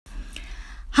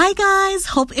Hi guys,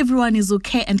 hope everyone is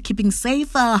okay and keeping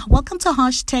safe. Welcome to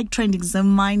Hashtag Trendingzim.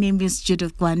 My name is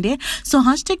Judith Gwande. So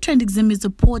Hashtag Trendingzim is a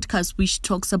podcast which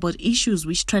talks about issues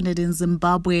which trended in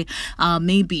Zimbabwe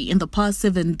maybe in the past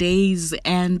 7 days,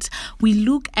 and we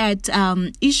look at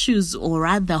issues, or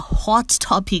rather hot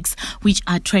topics which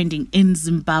are trending in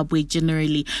Zimbabwe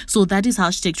generally. So that is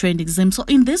Hashtag Trendingzim. So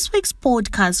in this week's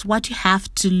podcast, what you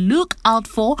have to look out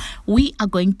for, we are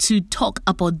going to talk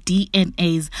about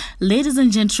DNAs. Ladies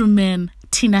and gentlemen,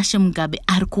 Tinashe Mugabe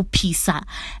arikupisa,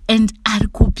 and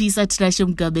arikupisa Tinashe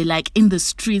Mugabe, like in the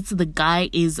streets, the guy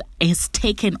is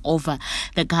taken over.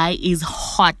 The guy is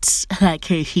hot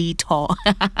like a heater.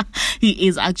 He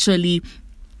is actually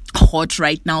hot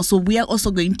right now. So we are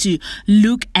also going to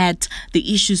look at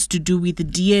the issues to do with the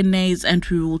DNAs, and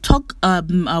we will talk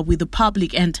with the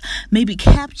public and maybe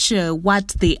capture what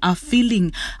they are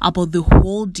feeling about the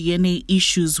whole DNA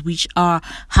issues which are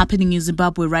happening in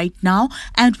Zimbabwe right now.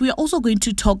 And we are also going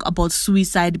to talk about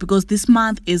suicide, because this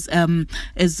month is the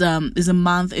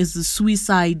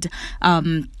suicide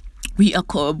we are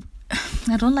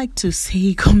I don't like to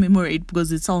say commemorate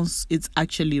because it's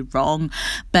actually wrong,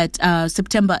 but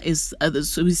September is the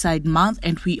suicide month,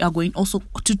 and we are going also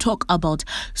to talk about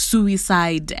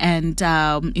suicide. And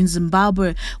in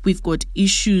Zimbabwe we've got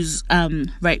issues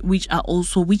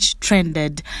which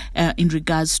trended in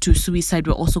regards to suicide.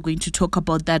 We're also going to talk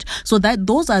about that. So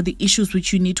those are the issues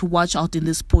which you need to watch out in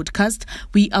this podcast.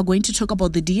 We are going to talk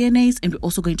about the DNAs, and we're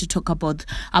also going to talk about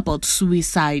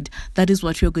suicide. That is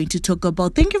what we're going to talk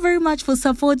about. Thank you very much for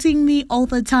supporting me all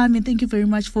the time, and thank you very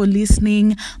much for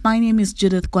listening. My name is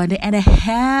Judith Gwande, and I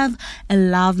have a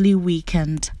lovely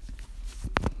weekend.